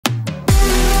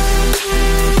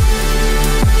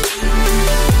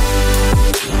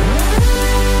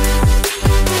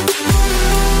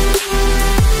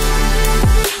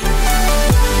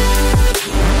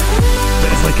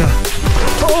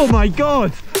my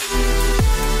god!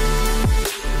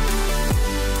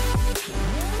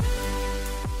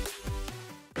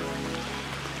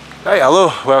 Right,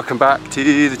 hello, welcome back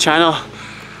to the channel,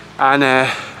 and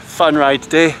fun ride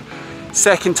today.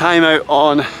 Second time out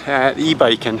on the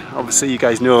e-biking. Obviously you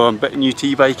guys know I'm a bit new to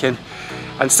e-biking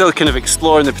and still kind of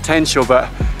exploring the potential, but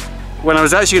when I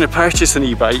was actually going to purchase an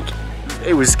e-bike,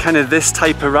 it was kind of this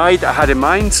type of ride I had in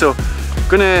mind. So I'm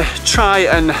going to try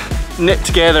and knit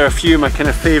together a few of my kind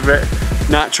of favourite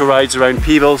natural rides around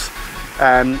Peebles,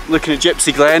 looking at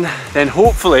Gypsy Glen, then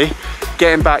hopefully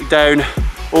getting back down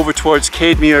over towards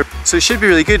Cademuir. So it should be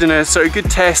really good and a sort of good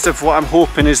test of what I'm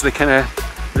hoping is the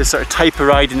sort of type of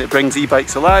riding that brings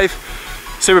e-bikes alive.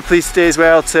 Super pleased today as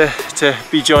well to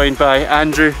be joined by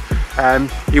Andrew.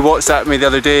 He WhatsApped me the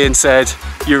other day and said,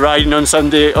 "You're riding on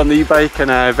Sunday on the e-bike?"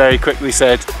 And I very quickly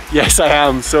said, "Yes, I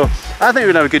am." So I think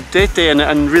we're gonna have a good day today,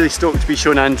 and really stoked to be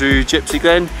showing Andrew Gypsy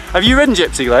Glen. Have you ridden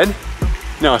Gypsy Glen?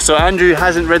 No, so Andrew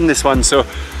hasn't ridden this one, so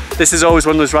this is always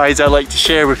one of those rides I like to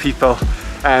share with people.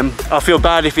 I'll feel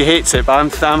bad if he hates it,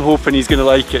 but I'm hoping he's gonna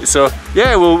like it. So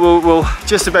yeah, we'll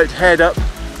just about to head up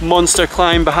Monster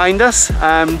Climb behind us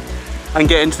and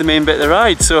get into the main bit of the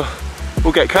ride, so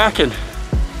we'll get cracking.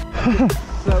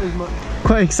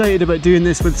 Quite excited about doing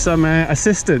this with some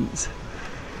assistance.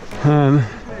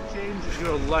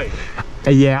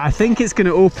 Yeah, I think it's going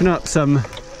to open up some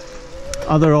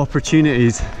other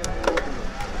opportunities.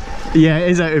 Yeah,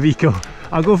 it is out of eco.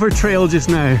 I'll go for a trail just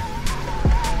now.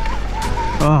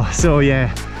 Oh, so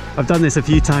yeah, I've done this a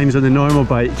few times on the normal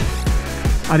bike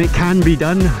and it can be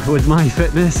done with my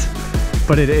fitness,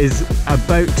 but it is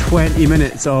about 20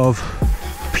 minutes of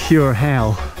pure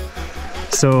hell.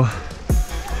 So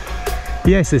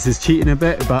yes, this is cheating a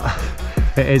bit, but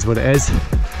it is what it is.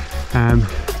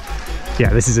 Yeah,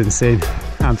 this is insane,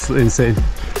 absolutely insane.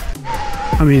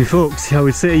 I mean folks, I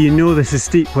would say you know this is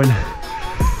steep when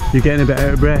you're getting a bit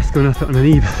out of breath going up it on an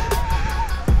eve.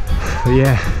 But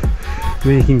yeah,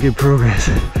 making good progress.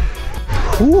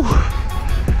 Whew.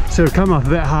 So come up a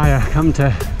bit higher, come to,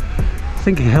 I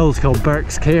think a hill's called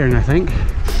Birk's Cairn, I think.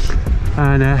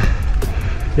 And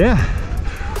yeah,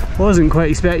 wasn't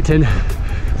quite expecting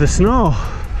the snow,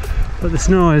 but the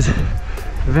snow is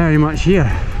very much here.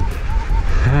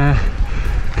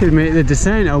 Could make the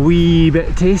descent a wee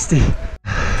bit tasty.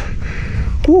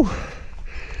 Whew.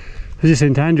 I was just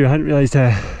saying to Andrew, I hadn't realised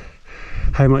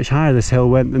how much higher this hill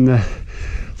went than the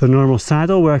normal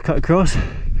saddle where I cut across, and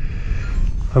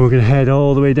we're going to head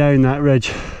all the way down that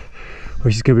ridge,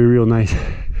 which is going to be real nice.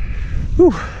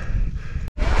 Whew.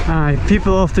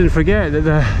 People often forget that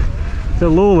the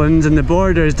lowlands and the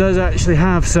borders does actually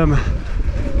have some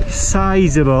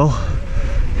sizable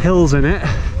hills in it.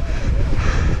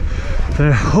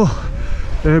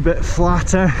 They're a bit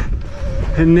flatter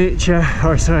in nature,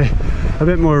 or sorry, a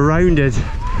bit more rounded,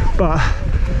 but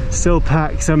still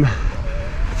pack some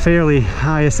fairly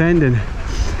high ascending.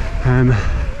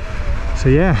 So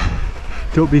yeah,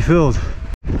 don't be fooled.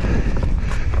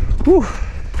 Whew.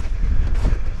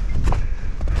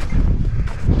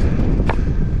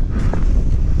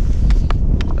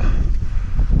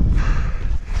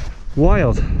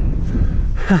 Wild.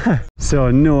 So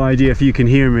no idea if you can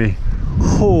hear me.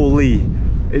 Holy,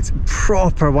 it's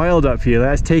proper wild up here.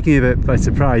 That's taking me a bit by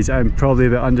surprise. I'm probably a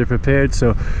bit underprepared,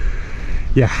 so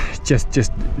yeah, just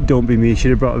don't be me.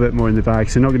 Should have brought a bit more in the bag.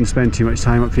 So not going to spend too much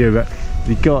time up here, but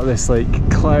we got this like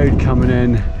cloud coming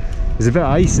in. There's a bit of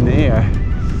ice in the air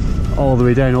all the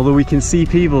way down, although we can see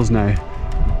Peebles now.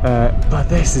 But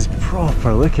this is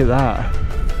proper, look at that.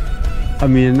 I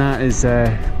mean, that is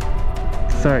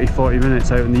 30-40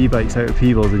 minutes out on the e-bikes out of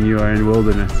Peebles and you are in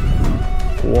wilderness.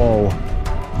 Whoa.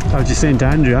 I was just saying to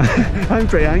Andrew, I'm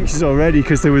pretty anxious already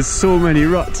because there was so many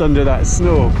ruts under that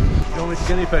snow. You want me to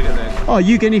guinea pig it then? Oh,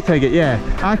 you guinea pig it, yeah.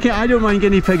 I don't mind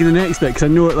guinea pigging the next bit because I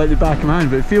know it like the back of my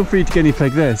hand, but feel free to guinea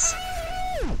pig this.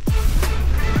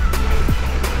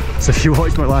 So if you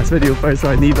watched my last video, first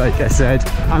riding the e-bike, I said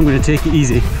I'm going to take it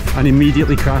easy and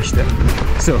immediately crashed it.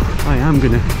 So I am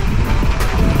going to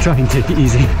try and take it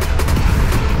easy.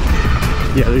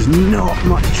 Yeah, there's not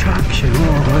much traction.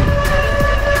 Oh,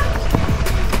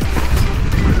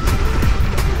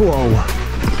 whoa.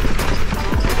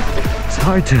 It's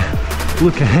hard to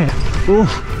look ahead. Oh,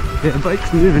 yeah, the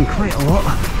bike's moving quite a lot.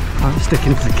 I'm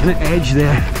sticking to the kind of edge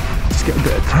there. Just get a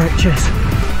bit of purchase.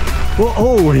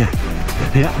 Oh, yeah.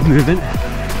 Yeah, moving.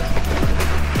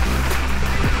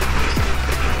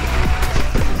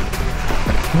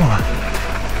 Whoa.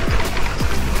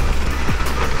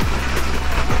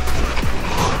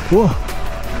 Whoa.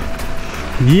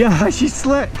 Yeah, she's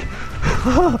slick.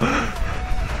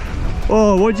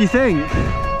 Oh, what do you think?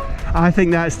 I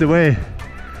think that's the way.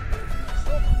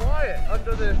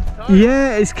 under the tire?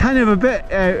 Yeah, it's kind of a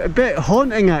bit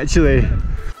haunting actually.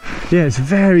 Yeah, it's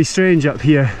very strange up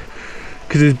here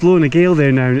because it's blowing a gale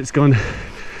there now and it's gone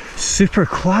super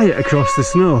quiet across the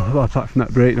snow. Well, apart from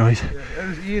that brake noise. Yeah, it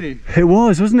was eerie. It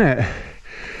was, wasn't it?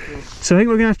 So I think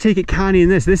we're gonna have to take it canny in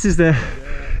this. This is the,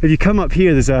 if you come up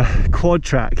here, there's a quad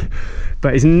track,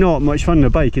 but it's not much fun on a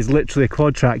bike. It's literally a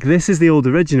quad track. This is the old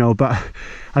original, but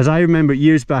as I remember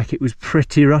years back, it was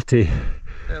pretty rutty.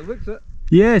 Yeah, it looks it.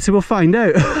 Yeah, so we'll find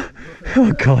out.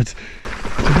 Oh God.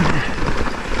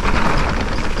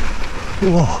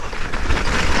 Whoa.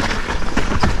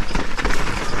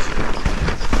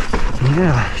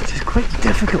 Yeah, it's just quite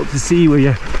difficult to see where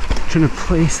you're trying to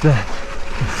place the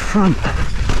front.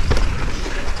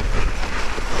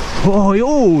 Oh,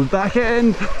 oh, back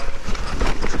end.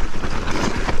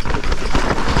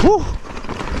 Whoa.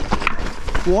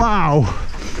 Wow.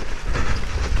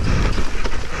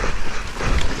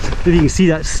 If you can see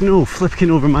that snow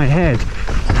flipping over my head,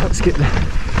 let's get the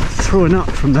thrown up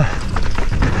from the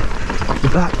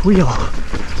back wheel.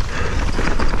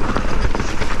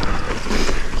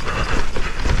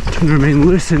 Trying to remain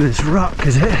loose in this rut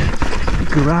because it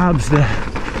grabs the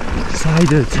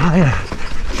side of the tyre.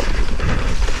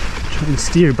 Try and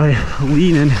steer by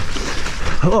leaning.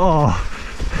 Oh,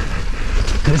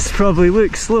 this probably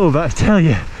looks slow, but I tell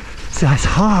you, that's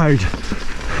hard.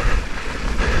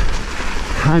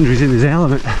 Andrew's in his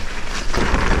element.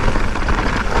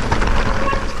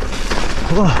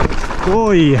 Oh,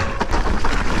 oi.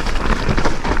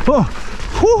 Oh,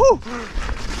 whoo.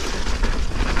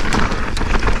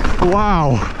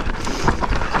 Wow.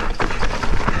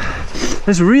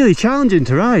 It's really challenging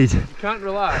to ride. You can't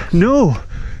relax. No.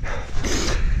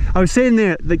 I was saying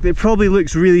there, like, it probably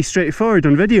looks really straightforward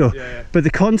on video, yeah. but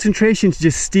the concentration to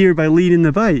just steer by leaning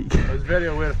the bike. I was very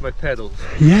aware of my pedals.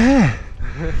 Yeah.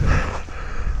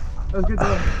 That was good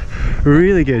though.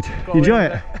 Really good. You enjoy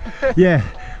it? Yeah.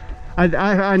 And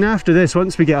after this,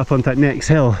 once we get up on that next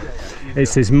hill,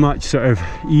 it's as much sort of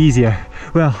easier.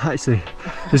 Well, actually,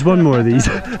 there's one more of these.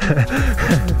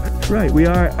 Right, we're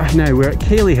at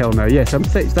Cayley Hill now. Yes,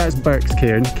 that's Birk's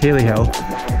Cairn, Cayley Hill.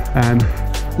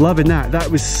 Loving that. That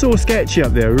was so sketchy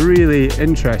up there, really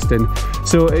interesting.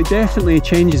 So it definitely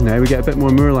changes now. We get a bit more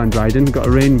moorland riding. Got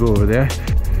a rainbow over there.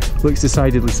 Looks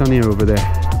decidedly sunnier over there.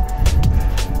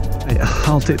 Right,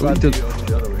 I'll take the lead.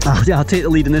 I'll take the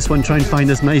lead in this one. Try and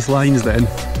find us nice lines then.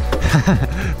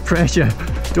 Pressure.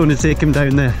 Don't want to take him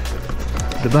down the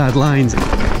bad lines.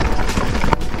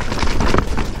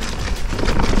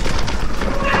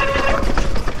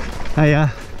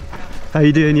 Hiya. How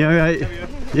you doing? You alright?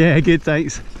 Yeah, good,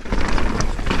 thanks.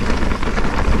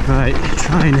 Right,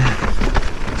 try and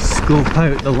scope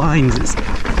out the lines. It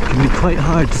can be quite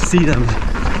hard to see them.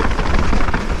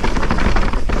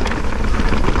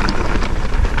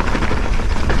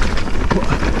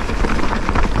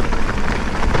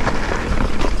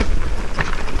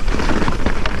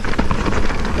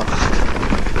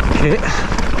 Okay,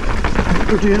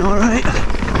 we're doing alright.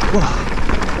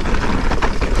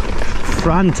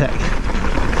 Frantic.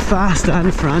 Fast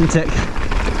and frantic.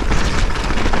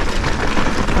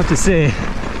 I have to say, I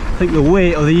think the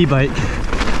weight of the e-bike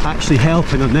actually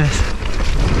helping on this.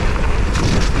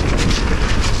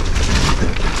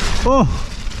 Oh!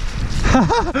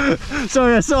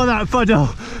 Sorry, I saw that puddle.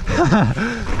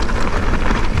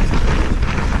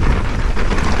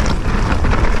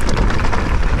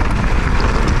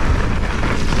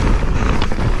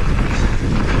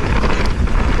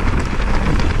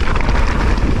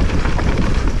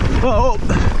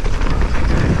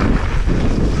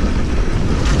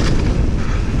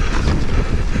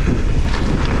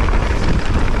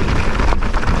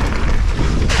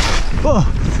 Oh!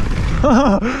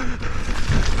 Oh!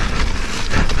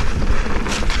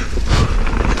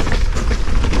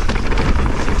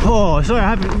 Oh, sorry, I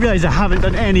haven't realised I haven't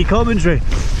done any commentary.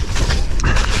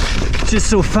 It's just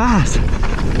so fast.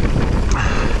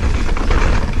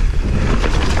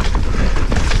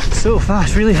 So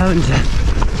fast, really having to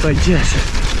like just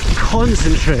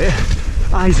concentrate.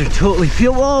 Eyes are totally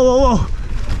peeled. Whoa, whoa,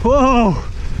 whoa!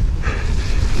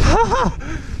 Whoa!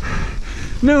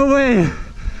 No way!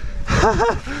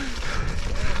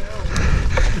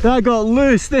 That got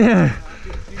loose there.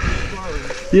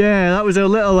 Yeah, that was a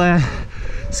little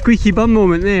squeaky bum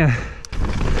moment there.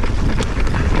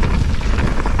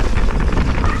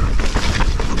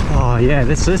 Oh yeah,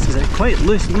 this is a quite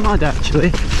loose mud actually.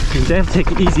 You can definitely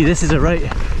take it easy. This is a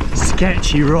right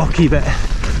sketchy, rocky bit.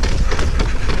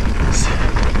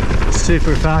 It's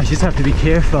super fast, you just have to be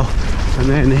careful. And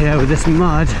then yeah, with this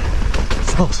mud,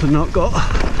 it's also not got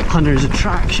hundreds of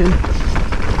traction.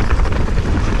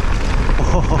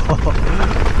 Oh.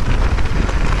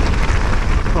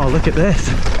 Oh, look at this.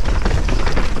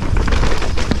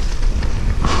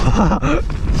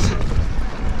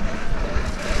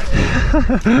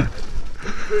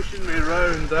 Pushing me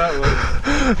round that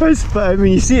way. I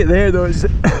mean, you see it there though, it's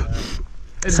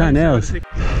something else.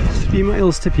 3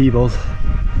 miles to Penfold.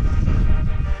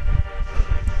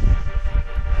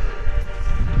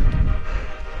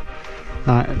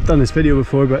 I've done this video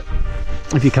before, but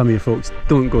if you come here folks,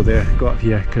 don't go there, go up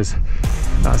here, because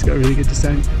that's got a really good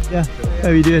descent. Yeah, how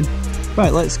are you doing?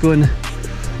 Right, let's go and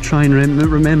try and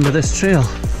remember this trail.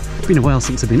 It's been a while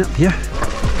since I've been up here.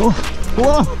 Oh,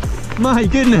 whoa, my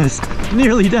goodness,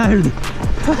 nearly down.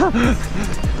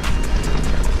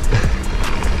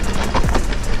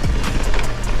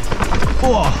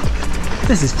 Oh,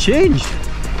 this has changed.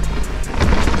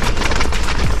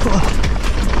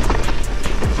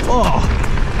 Oh,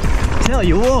 tell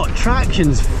you what,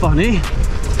 traction's funny,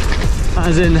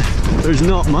 as in there's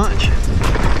not much.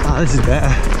 Ah, this is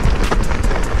better.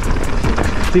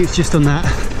 I think it's just on that,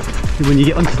 when you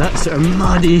get onto that sort of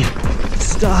muddy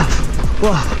stuff.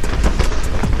 Whoa.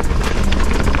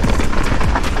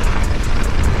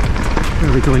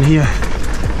 Where are we going here?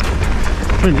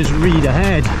 I'm trying to just read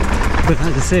ahead, but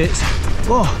as I say, it's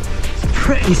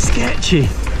pretty sketchy.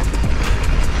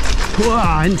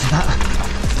 Whoa, into that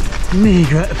knee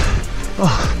grip.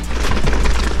 Oh.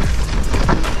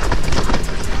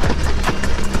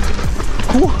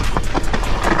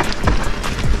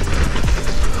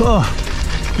 Oh,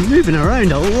 moving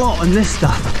around a lot on this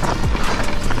stuff.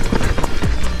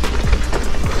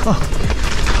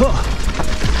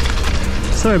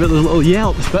 Sorry about those little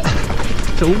yelps, but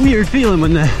it's a weird feeling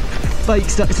when the bike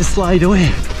starts to slide away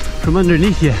from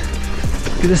underneath you.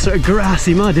 Because this sort of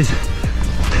grassy mud is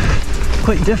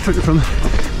quite different from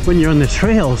when you're on the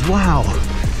trails. Wow.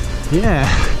 Yeah,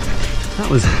 that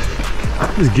was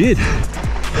good.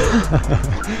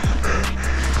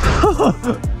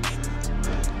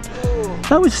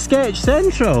 That was sketch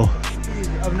central.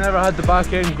 I've never had the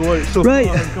back end go out so far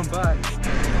and come back.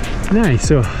 Nice.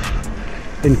 So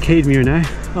in Cademuir now.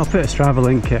 I'll put a Strava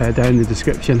link down in the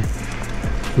description.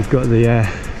 We've got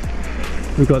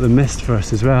the mist for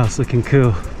us as well. It's looking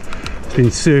cool. It's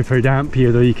been super damp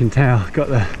here though, you can tell. Got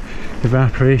the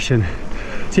evaporation.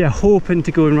 So yeah, hoping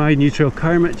to go and ride New Trail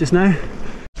Kermit just now.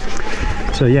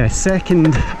 So yeah,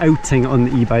 second outing on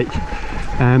the e-bike.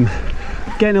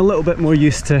 Getting a little bit more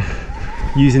used to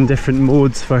using different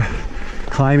modes for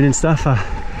climbing and stuff. I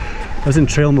was in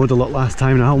trail mode a lot last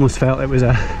time and I almost felt it was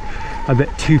a bit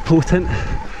too potent.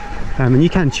 And you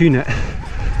can tune it,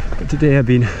 but today I've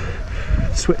been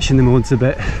switching the modes a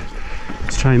bit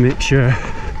to try and make sure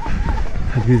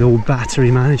I do the old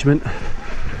battery management.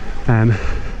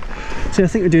 So I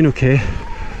think we're doing okay.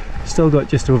 Still got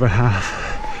just over half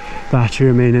battery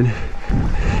remaining.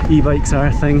 E-bikes are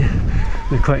a thing,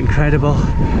 they're quite incredible.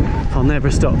 I'll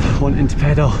never stop wanting to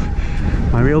pedal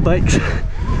my real bikes,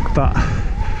 but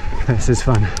this is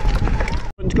fun.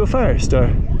 Want to go first,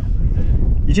 or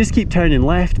you just keep turning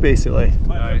left basically?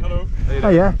 Hi, hello. Oh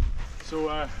yeah. So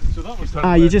that was turn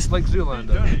left. You just like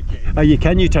Zoolander.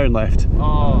 Can you turn left?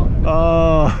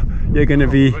 Oh, you're gonna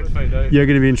be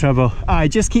in trouble.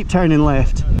 Just keep turning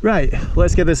left. Right,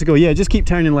 let's give this a go. Yeah, just keep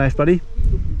turning left, buddy.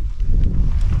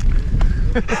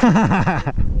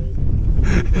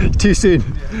 Too soon.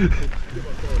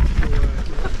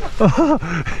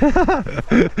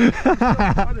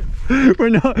 We're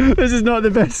not. This is not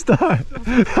the best start.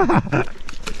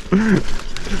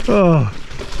 Oh.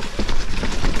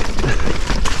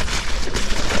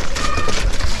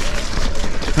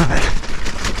 Right.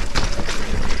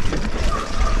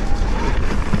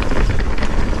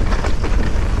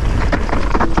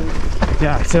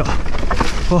 Yeah, so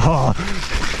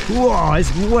whoa,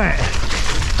 it's wet.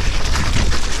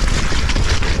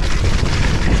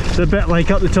 It's a bit like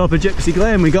up the top of Gypsy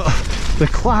Glen, we got the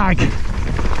clag.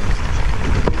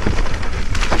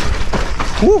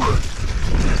 Woo.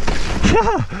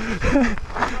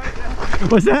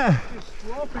 What's that?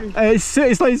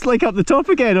 It's like up the top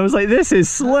again. I was like, this is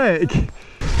slick.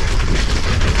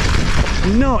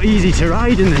 Not easy to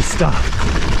ride in this stuff.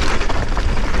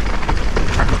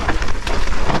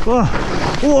 Whoa,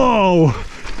 whoa,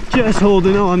 just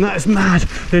holding on, that's mad.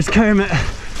 There's Kermit.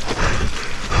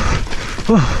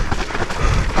 Whoa.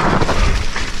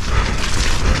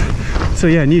 So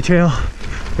yeah, new trail,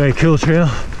 very cool trail.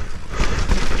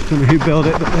 Don't know who built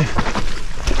it, but they've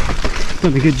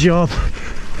done a good job.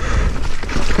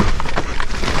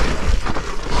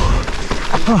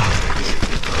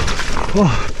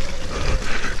 Oh,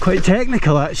 quite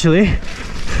technical actually.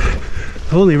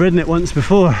 I've only ridden it once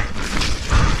before.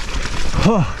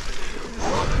 Oh.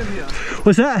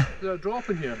 What's that? There's a drop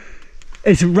in here.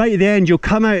 It's right at the end, you'll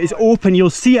come out, it's open, you'll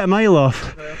see it a mile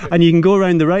off, and you can go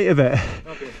around the right of it.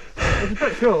 Okay. It's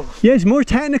pretty cool. Yeah, it's more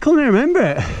technical than I remember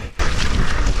it.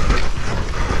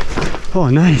 Oh,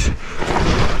 nice.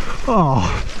 Oh.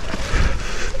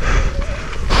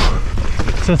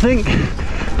 So I think,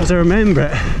 as I remember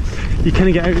it, you kind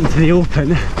of get out into the open.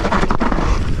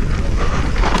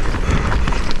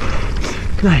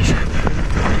 Nice.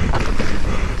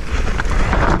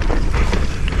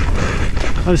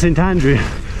 Out of St Andrew,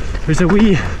 there's a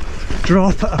wee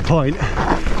drop at a point.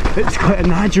 It's quite a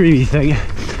nadgery thing.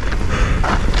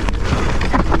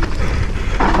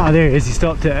 Ah, there he is, he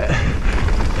stopped at it.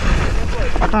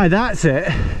 Ah, that's it.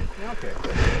 Yeah, okay.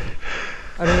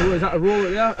 And then was that a roll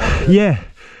at that? Yeah.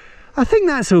 I think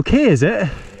that's okay, is it?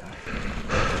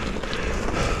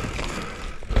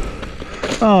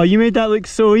 Oh, you made that look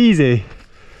so easy.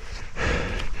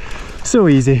 So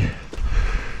easy.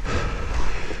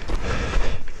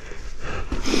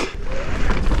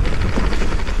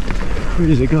 Where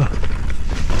does it go?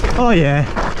 Oh yeah.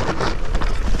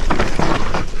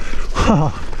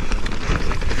 Oh,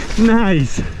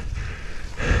 nice.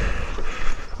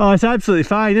 Oh, it's absolutely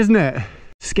fine, isn't it?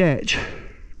 Sketch.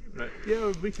 Right.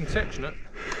 Yeah, we can section it.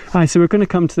 Aye, so we're going to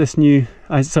come to this new,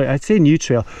 sorry, I'd say new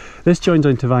trail. This joins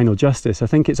onto Vinyl Justice. I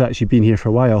think it's actually been here for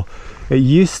a while. It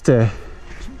used to,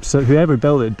 so whoever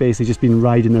built it had basically just been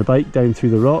riding their bike down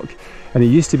through the rock, and it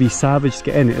used to be savage to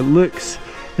get in.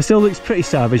 It still looks pretty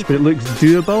savage, but it looks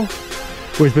doable,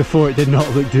 whereas before it did not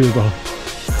look doable.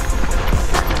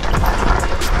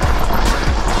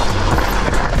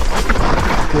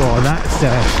 Whoa, that's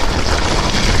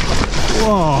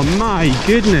whoa, my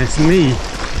goodness me.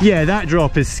 Yeah, that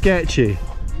drop is sketchy.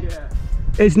 Yeah.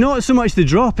 It's not so much the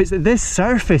drop, it's that this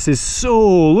surface is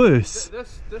so loose.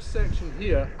 This section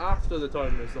here, after the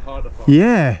turn, is the harder part.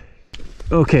 Yeah.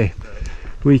 Okay.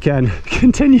 We can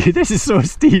continue. This is so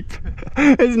steep,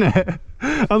 isn't it?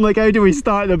 I'm like, how do we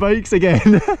start the bikes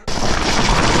again?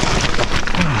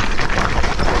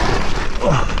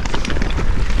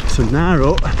 So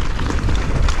narrow.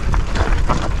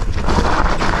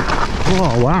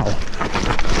 Oh wow.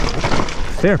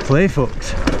 Fair play,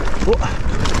 folks. Oh.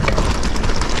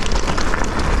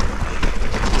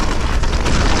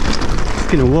 Just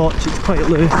gonna watch, it's quite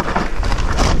loose.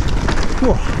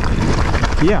 Whoa.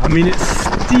 Yeah, I mean it's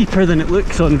steeper than it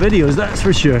looks on videos, that's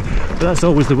for sure. But that's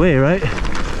always the way, right?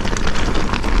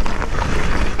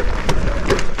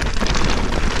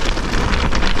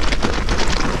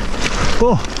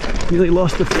 Oh, nearly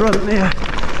lost the front there.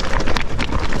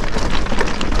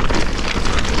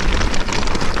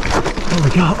 Oh my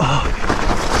god,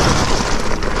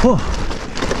 oh,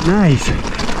 nice.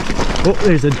 Oh,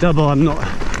 there's a double, I'm not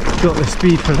got the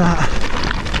speed for that.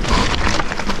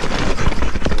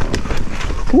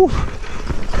 Whoa.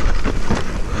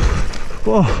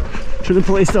 Whoa, should have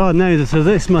placed on now, so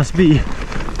this must be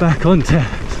back onto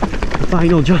the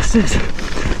Vinyl Justice.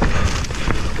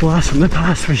 Blast from the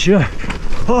past for sure.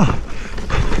 Oh.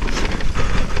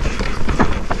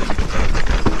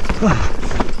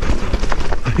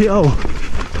 Yo.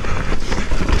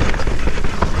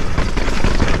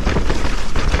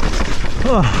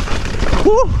 Oh.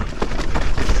 Woo.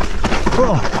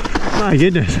 Oh, my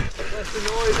goodness. That's the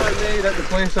noise I made at the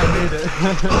place I made it.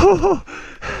 Oh.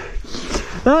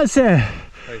 That's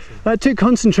that took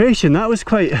concentration. That was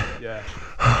quite. Yeah.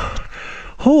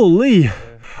 Holy. Yeah.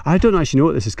 I don't actually know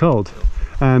what this is called.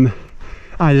 There's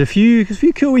a few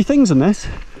cool wee things on this.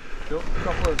 Cool.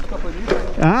 Couple of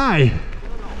these. Aye.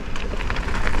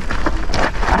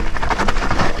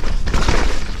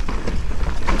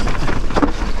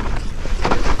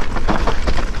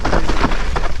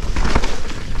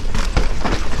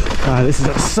 This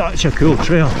is such a cool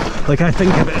trail. Like, I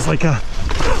think of it as like a...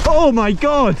 Oh my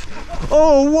god!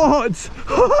 Oh, what?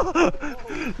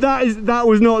 That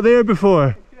was not there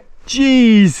before.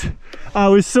 Jeez! I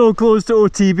was so close to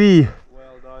OTB.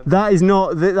 Well done.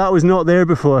 That was not there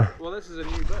before. Well, this is a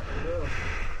new bit as well.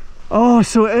 Oh,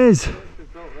 so it is.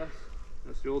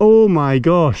 Oh my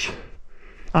gosh.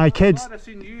 Aye, kids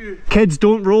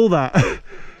don't roll that.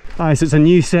 Aye, so it's a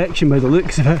new section by the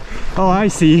looks of it. Oh, I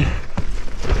see.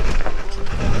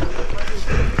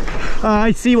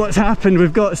 I see what's happened.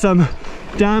 We've got some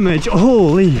damage.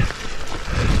 Holy.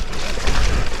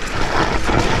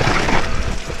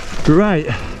 Right.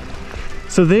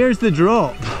 So there's the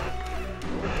drop.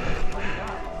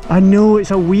 I know, it's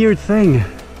a weird thing.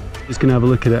 Just gonna have a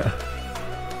look at it.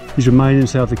 He's reminding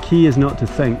himself the key is not to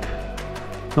think.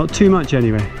 Not too much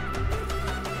anyway.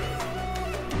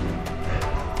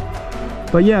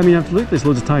 But yeah, I mean, I've looked at this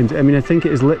loads of times. I mean, I think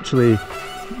it is literally,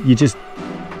 you just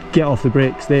get off the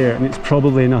brakes there and it's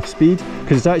probably enough speed,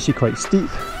 because it's actually quite steep,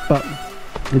 but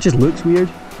it just looks weird.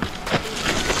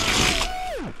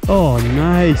 Oh,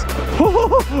 nice.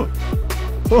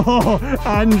 Oh,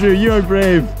 Andrew, you're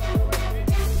brave.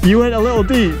 You went a little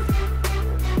deep.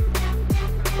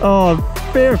 Oh,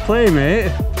 fair play, mate.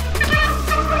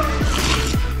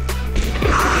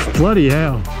 Bloody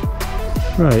hell.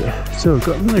 Right, so I've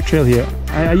got another trail here.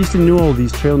 I used to know all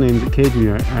these trail names at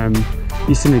Cademuir.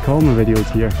 Used to make all my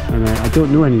videos here, and I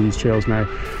don't know any of these trails now.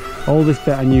 All this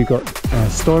bit I knew got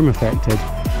storm affected,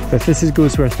 but if this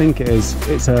goes where I think it is,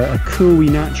 it's a cool wee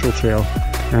natural trail.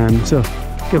 So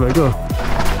give it a go.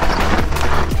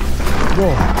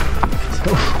 Whoa.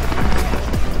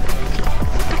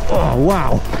 Oh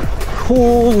wow,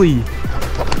 holy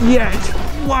yes,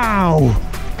 wow.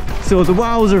 So the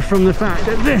wows are from the fact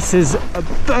that this is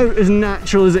about as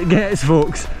natural as it gets,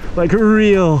 folks. Like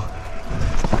real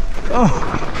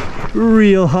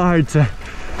hard to,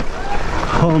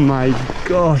 oh my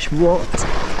gosh, what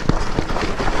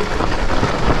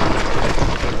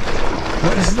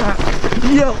is that?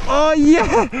 Yeah, oh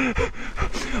yeah,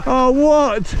 oh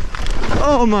what,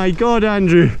 oh my god,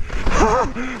 Andrew.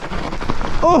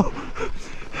 Oh,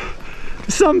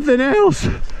 something else.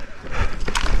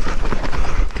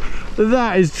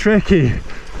 That is tricky.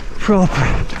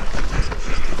 Proper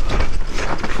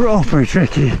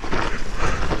tricky.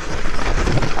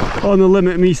 On the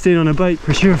limit of me staying on a bike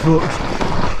for sure, folks.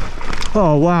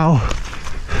 Oh wow.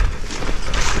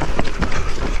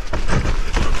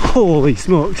 Holy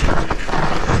smokes.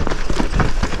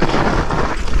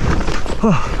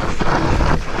 Oh.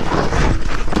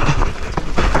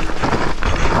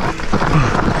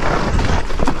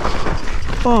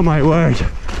 Oh my word.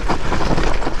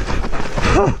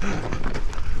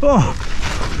 Oh.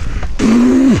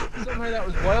 Somehow that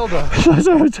was wilder.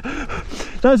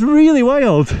 That's really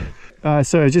wild.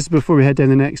 Sorry, just before we head down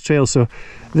the next trail, so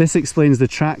this explains the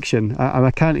traction.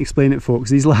 I can't explain it, folks,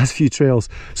 these last few trails.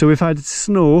 So we've had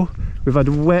snow, we've had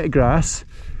wet grass,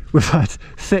 we've had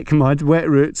thick mud, wet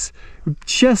roots, we've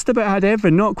just about had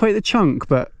everything, not quite the chunk,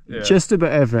 but yeah, just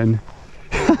about everything.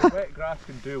 The wet grass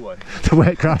can do one. The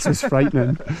wet grass was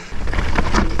frightening.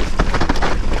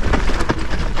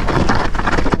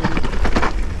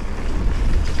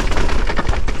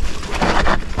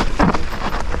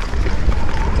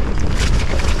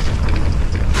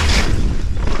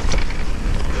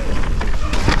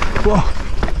 Whoa.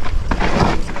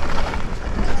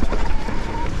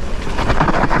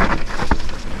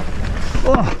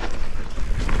 Oh.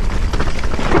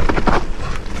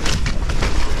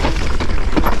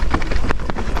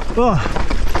 Oh.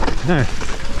 No.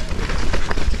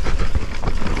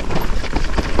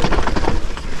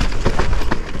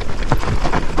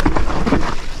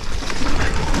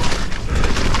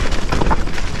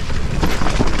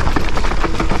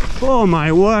 Oh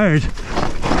my word.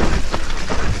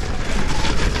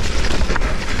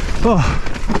 Oh,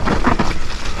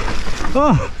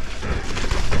 oh,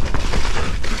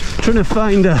 trying to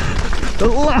find a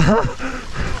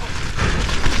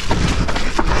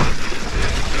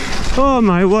oh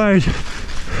my word.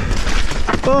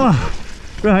 Oh,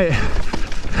 right.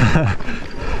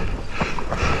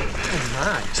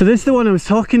 So this is the one I was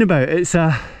talking about. It's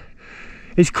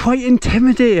quite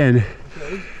intimidating.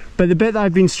 Okay. But the bit that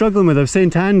I've been struggling with, I was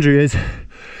saying to Andrew, is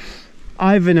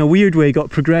I've in a weird way got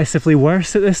progressively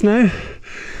worse at this now,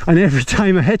 and every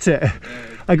time I hit it,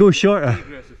 I go shorter.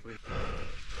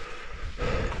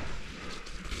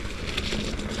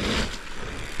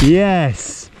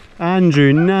 Yes,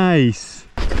 Andrew, nice.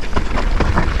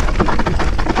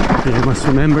 I must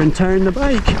remember and turn the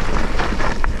bike.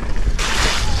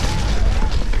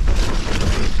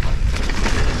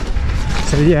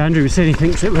 So yeah, Andrew was saying he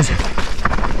thinks it was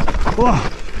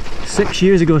 6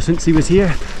 years ago since he was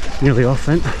here. Nearly off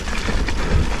then.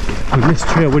 And this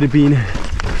trail would have been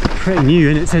pretty new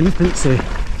in its infancy.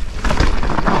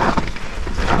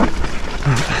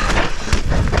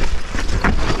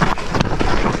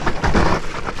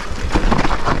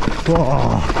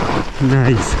 Whoa,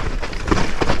 nice.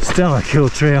 Still a cool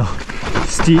trail.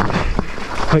 Steep,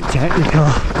 quite technical.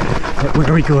 But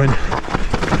where are we going?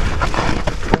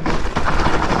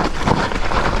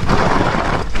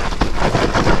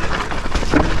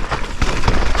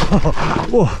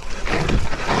 Oh,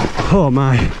 oh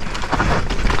my.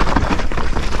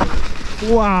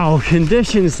 Wow,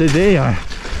 conditions today are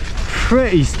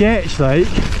pretty sketch like.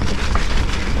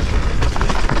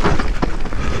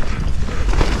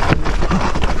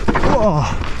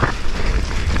 Oh.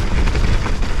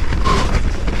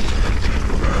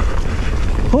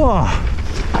 Oh.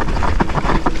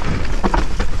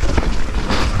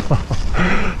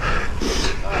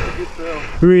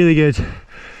 Really good.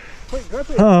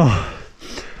 Oh,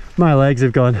 my legs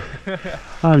have gone.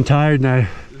 I'm tired now.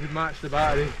 Does it match the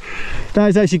battery? That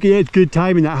is actually good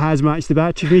timing. That has matched the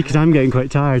battery for me because I'm getting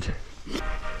quite tired.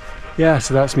 Yeah,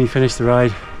 so that's me finished the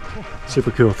ride.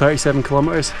 Super cool. 37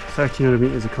 kilometers, 1300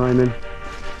 meters of climbing.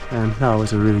 That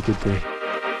was a really good day.